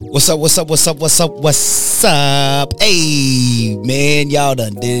What's up, what's up, what's up, what's up, what's up? Hey, man, y'all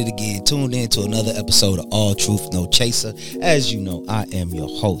done did it again. Tuned in to another episode of All Truth, No Chaser. As you know, I am your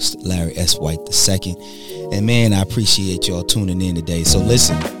host, Larry S. White II. And, man, I appreciate y'all tuning in today. So,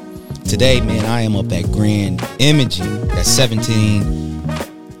 listen, today, man, I am up at Grand Imaging at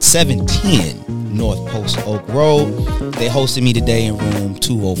 1710 North Post Oak Road. They hosted me today in room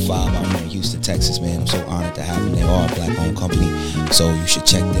 205 out here in Houston, Texas, man. I'm so honored to have them. They are a black-owned company, so you should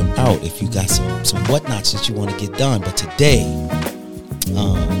check them out if you got some whatnots that you want to get done. But today,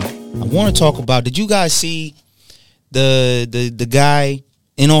 I want to talk about, did you guys see the guy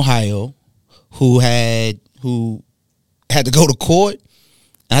in Ohio who had to go to court?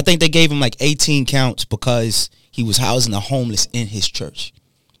 And I think they gave him like 18 counts because he was housing the homeless in his church.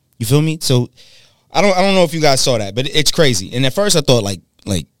 You feel me? So I don't know if you guys saw that, but it's crazy. And at first I thought like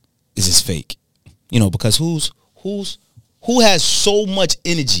is this fake? You know, because who has so much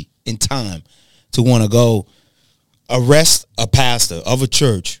energy and time to want to go arrest a pastor of a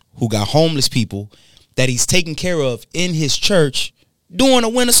church who got homeless people that he's taking care of in his church during a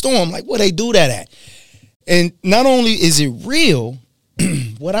winter storm? Like, where they do that at? And not only is it real,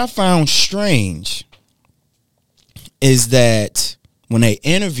 what I found strange is that when they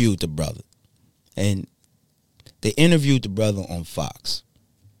interviewed the brother, and they interviewed the brother on Fox,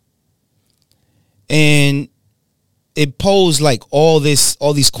 and it posed like all these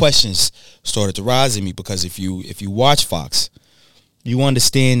questions started to rise in me, because if you watch Fox, you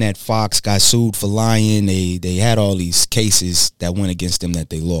understand that Fox got sued for lying. They had all these cases that went against them that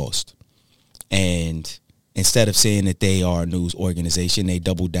they lost, and instead of saying that they are a news organization, they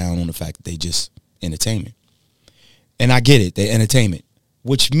doubled down on the fact that they just entertainment. And I get it, they're entertainment,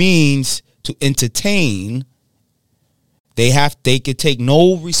 which means to entertain, they could take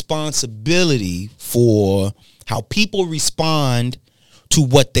no responsibility for how people respond to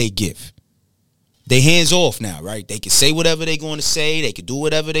what they give. They hands off now, right? They can say whatever they're going to say. They can do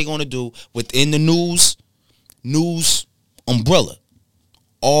whatever they're going to do within the news umbrella.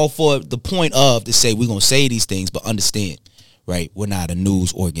 All for the point of to say we're going to say these things, but understand, right? We're not a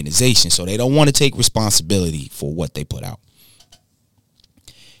news organization, so they don't want to take responsibility for what they put out.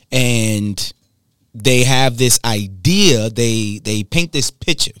 And they have this idea, they paint this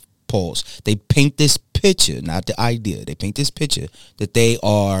picture, pause. They paint this picture, not the idea. They paint this picture that they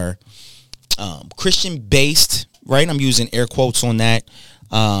are Christian-based, right? I'm using air quotes on that.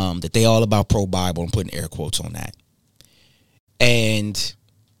 That they all about pro-Bible. I'm putting air quotes on that. And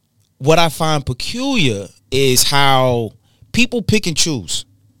what I find peculiar is how people pick and choose.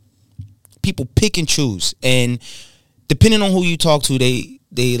 People pick and choose. And depending on who you talk to, they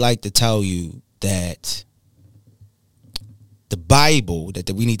like to tell you that the Bible, that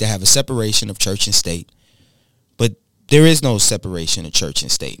we need to have a separation of church and state. But there is no separation of church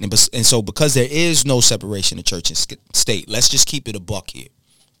and state. And so because there is no separation of church and state, let's just keep it a buck here.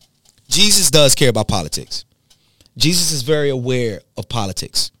 Jesus does care about politics. Jesus is very aware of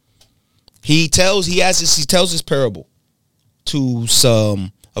politics. He tells this parable to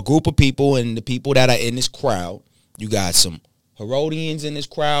a group of people, and the people that are in this crowd, you got some Herodians in this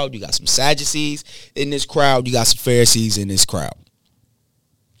crowd, you got some Sadducees in this crowd, you got some Pharisees in this crowd.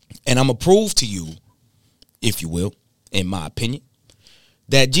 And I'm going to prove to you, if you will, in my opinion,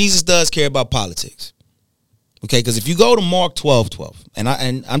 that Jesus does care about politics. Okay, because if you go to Mark 12:12, and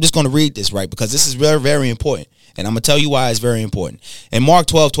I'm just going to read this, right, because this is very, very important. And I'm going to tell you why it's very important. In Mark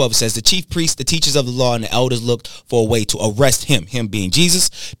 12:12, it says, the chief priests, the teachers of the law, and the elders looked for a way to arrest him being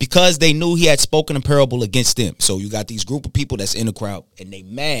Jesus, because they knew he had spoken a parable against them. So you got these group of people that's in the crowd, and they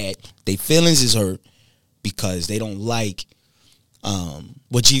mad. Their feelings is hurt because they don't like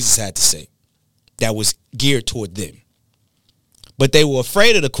what Jesus had to say that was geared toward them. But they were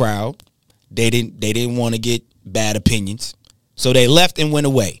afraid of the crowd. They didn't want to get bad opinions. So they left and went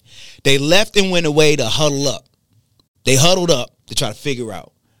away. They left and went away to huddle up. They huddled up to try to figure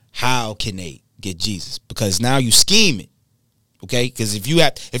out how can they get Jesus, because now you scheming, okay? Because if you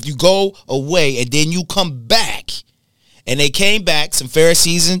go away and then you come back, and they came back, some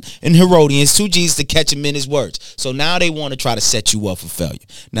Pharisees and Herodians, to Jesus to catch him in his words. So now they want to try to set you up for failure.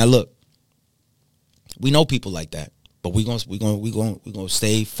 Now look, we know people like that, but we're gonna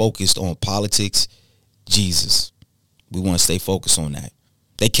stay focused on politics, Jesus. We want to stay focused on that.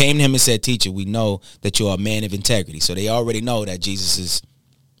 They came to him and said, teacher, we know that you're a man of integrity. So they already know that Jesus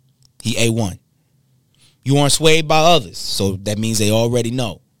he A1. You aren't swayed by others. So that means they already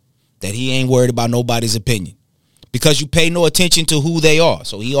know that he ain't worried about nobody's opinion. because you pay no attention to who they are.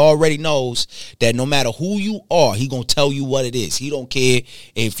 So he already knows that no matter who you are, he gonna tell you what it is. He don't care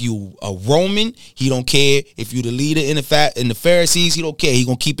if you a Roman. He don't care if you the leader in the Pharisees. He don't care. He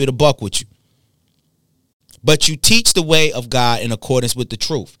gonna keep it a buck with you. But you teach the way of God in accordance with the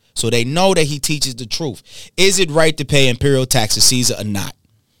truth. So they know that he teaches the truth. Is it right to pay imperial tax to Caesar or not?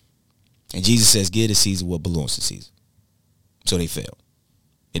 And Jesus says, give to Caesar what belongs to Caesar. So they failed.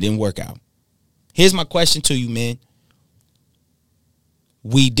 It didn't work out. Here's my question to you, man.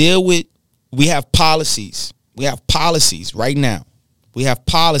 We have policies. We have policies right now. We have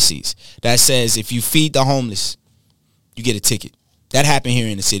policies that says if you feed the homeless, you get a ticket. That happened here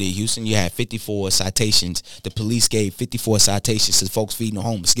in the city of Houston. You had 54 citations. The police gave 54 citations to folks feeding the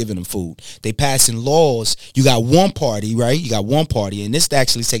homeless, giving them food. They passing laws. You got one party, right? You got one party, and this is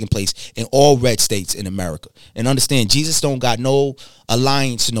actually taking place in all red states in America. And understand, Jesus don't got no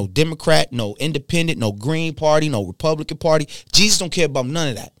alliance to no Democrat, no Independent, no Green Party, no Republican Party. Jesus don't care about none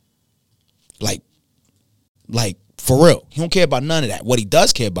of that. Like for real. He don't care about none of that. What he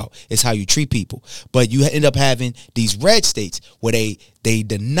does care about is how you treat people. But you end up having these red states where they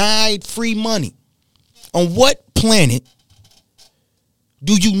denied free money. On what planet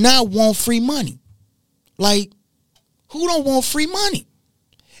do you not want free money? Like, who don't want free money?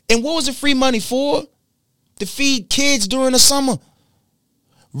 And what was the free money for? To feed kids during the summer.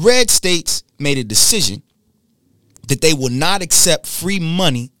 Red states made a decision that they will not accept free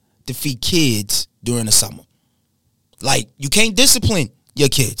money to feed kids during the summer. Like, you can't discipline your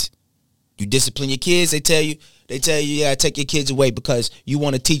kids. You discipline your kids, they tell you you gotta take your kids away because you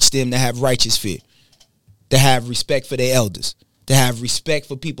want to teach them to have righteous fear, to have respect for their elders, to have respect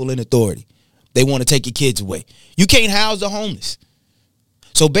for people in authority. They want to take your kids away. You can't house the homeless.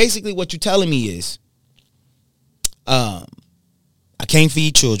 So basically what you're telling me is, I can't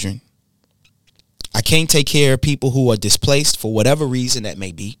feed children. I can't take care of people who are displaced for whatever reason that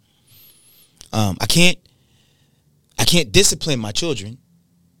may be. I can't discipline my children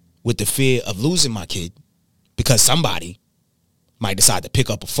with the fear of losing my kid because somebody might decide to pick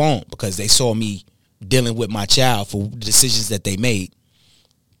up a phone because they saw me dealing with my child for the decisions that they made.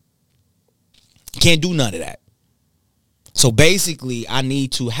 Can't do none of that. So basically, I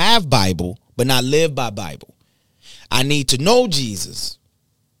need to have Bible, but not live by Bible. I need to know Jesus,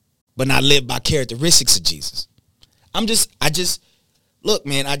 but not live by characteristics of Jesus. Look,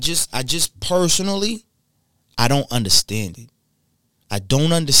 man, I just personally, I don't understand it. I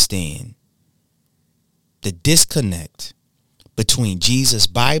don't understand the disconnect between Jesus'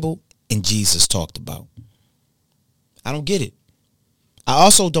 Bible and Jesus talked about. I don't get it. I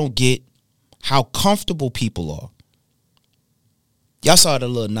also don't get how comfortable people are. Y'all saw the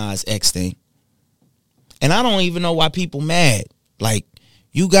little Nas X thing. And I don't even know why people mad. Like,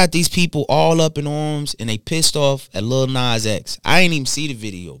 you got these people all up in arms and they pissed off at Lil Nas X. I ain't even see the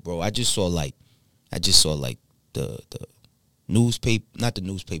video, bro. I just saw the newspaper, not the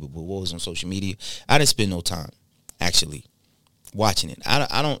newspaper, but what was on social media. I didn't spend no time actually watching it.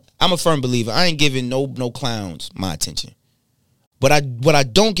 I'm a firm believer. I ain't giving no clowns my attention. But what I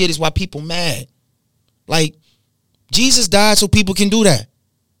don't get is why people mad. Like, Jesus died so people can do that.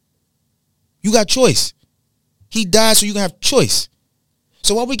 You got choice. He died so you can have choice.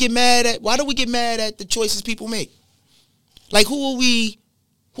 So why do we get mad at the choices people make? Like, who are we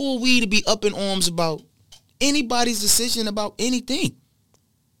to be up in arms about anybody's decision about anything?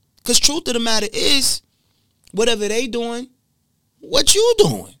 Because truth of the matter is, whatever they doing, what you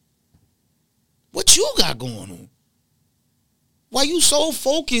doing? What you got going on? Why you so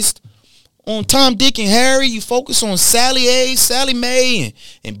focused on Tom, Dick, and Harry? You focus on Sally A, Sally Mae,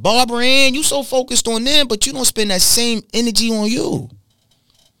 and Barbara Ann. You so focused on them, but you don't spend that same energy on you.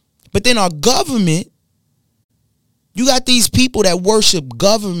 But then our government, you got these people that worship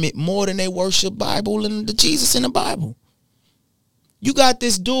government more than they worship Bible and the Jesus in the Bible. You got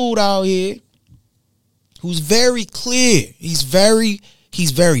this dude out here who's very clear. He's very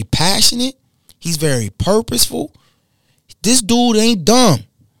passionate. He's very purposeful. This dude ain't dumb.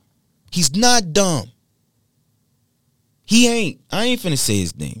 He's not dumb. He ain't. I ain't finna say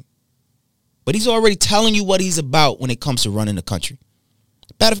his name. But he's already telling you what he's about when it comes to running the country.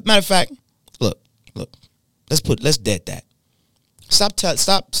 Matter of fact, look. Let's dead that.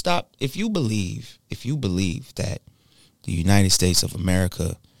 Stop. If you believe that the United States of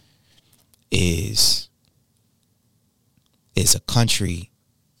America is a country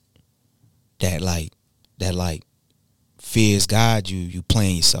that fears God, you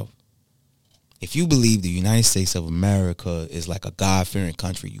playing yourself. If you believe the United States of America is like a God-fearing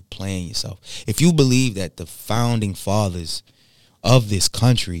country, you playing yourself. If you believe that the founding fathers of this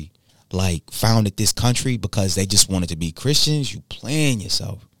country like founded this country because they just wanted to be Christians, you playing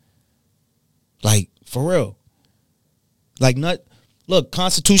yourself. Like, for real. Like, look,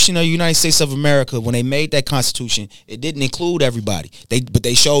 Constitution of the United States of America, when they made that Constitution, it didn't include everybody. But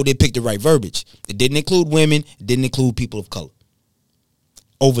they showed they picked the right verbiage. It didn't include women. It didn't include people of color.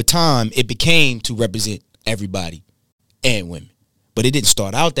 Over time, it became to represent everybody and women. But it didn't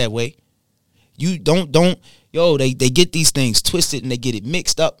start out that way. You they get these things twisted and they get it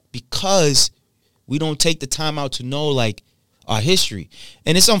mixed up because we don't take the time out to know, like, our history.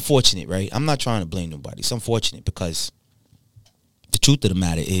 And it's unfortunate, right? I'm not trying to blame nobody. It's unfortunate because the truth of the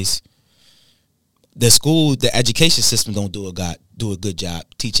matter is the education system don't do a good job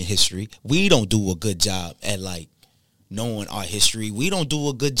teaching history. We don't do a good job at, like, knowing our history. We don't do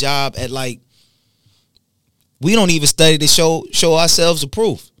a good job at, like, we don't even study to show ourselves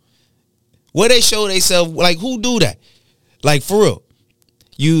approved. Where they show themselves, like, who do that? Like, for real.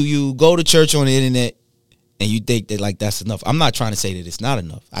 You go to church on the internet and you think that, like, that's enough. I'm not trying to say that it's not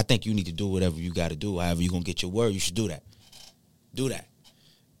enough. I think you need to do whatever you got to do. However you're going to get your word, you should do that. Do that.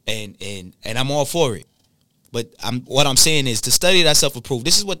 And I'm all for it. But what I'm saying is to study thyself approved.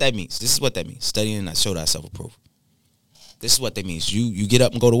 This is what that means. Studying and show thyself approved. This is what that means. You get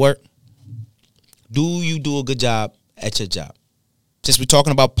up and go to work. Do you do a good job at your job? Since we're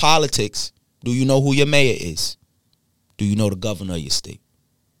talking about politics, do you know who your mayor is? Do you know the governor of your state?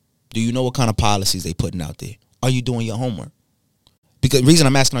 Do you know what kind of policies they putting out there? Are you doing your homework? Because the reason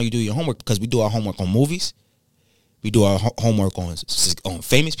I'm asking, are you doing your homework? Because we do our homework on movies. We do our homework on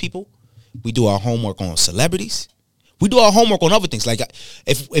famous people. We do our homework on celebrities. We do our homework on other things. Like,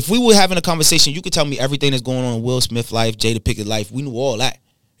 if we were having a conversation, you could tell me everything that's going on in Will Smith's life, Jada Pickett's life. We knew all that.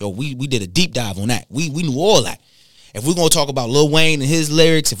 Yo, we did a deep dive on that. We knew all that. If we're going to talk about Lil Wayne and his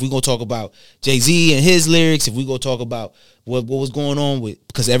lyrics, if we're going to talk about Jay-Z and his lyrics, if we're going to talk about what was going on with,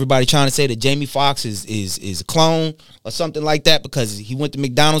 because everybody trying to say that Jamie Foxx is a clone or something like that because he went to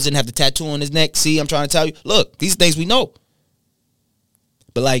McDonald's and have the tattoo on his neck. See, I'm trying to tell you, look, these things we know.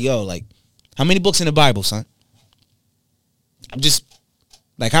 But, like, yo, like, how many books in the Bible, son? I'm just,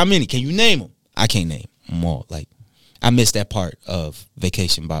 like, how many? Can you name them? I can't name them all. Like, I missed that part of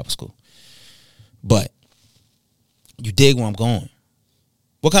Vacation Bible School. But you dig where I'm going.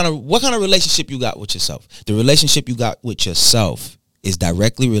 What kind of relationship you got with yourself? The relationship you got with yourself is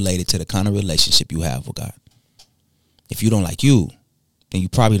directly related to the kind of relationship you have with God. If you don't like you, then you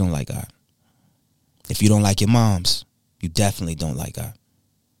probably don't like God. If you don't like your moms, you definitely don't like God.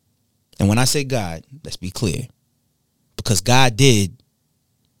 And when I say God, let's be clear. Because God did,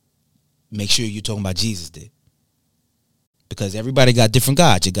 make sure you're talking about Jesus did. Because everybody got different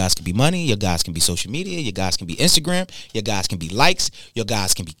gods. Your gods can be money. Your gods can be social media. Your gods can be Instagram. Your gods can be likes. Your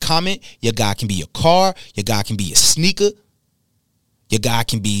gods can be comment. Your God can be your car. Your God can be your sneaker. Your God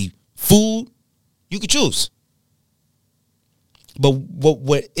can be food. You can choose. But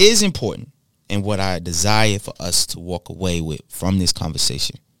what is important and what I desire for us to walk away with from this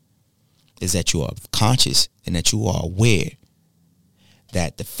conversation is that you are conscious and that you are aware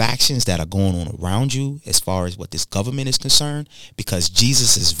that the factions that are going on around you as far as what this government is concerned, because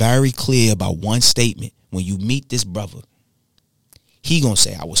Jesus is very clear about one statement. When you meet this brother, he gonna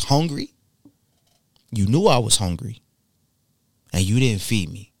say, I was hungry. You knew I was hungry. And you didn't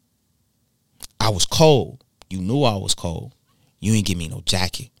feed me. I was cold. You knew I was cold. You ain't give me no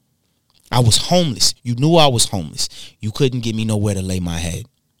jacket. I was homeless. You knew I was homeless. You couldn't give me nowhere to lay my head.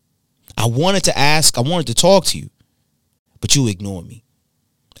 I wanted to ask. I wanted to talk to you. But you ignored me.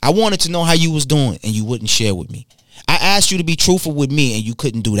 I wanted to know how you was doing, and you wouldn't share with me. I asked you to be truthful with me, and you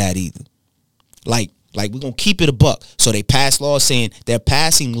couldn't do that either. Like we're going to keep it a buck. So they pass laws saying they're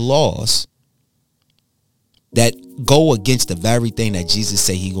passing laws that go against the very thing that Jesus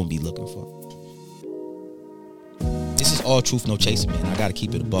said he going to be looking for. This is all truth, no chasing, man. I got to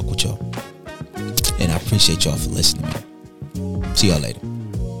keep it a buck with y'all. And I appreciate y'all for listening, man. See y'all later.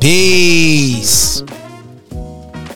 Peace.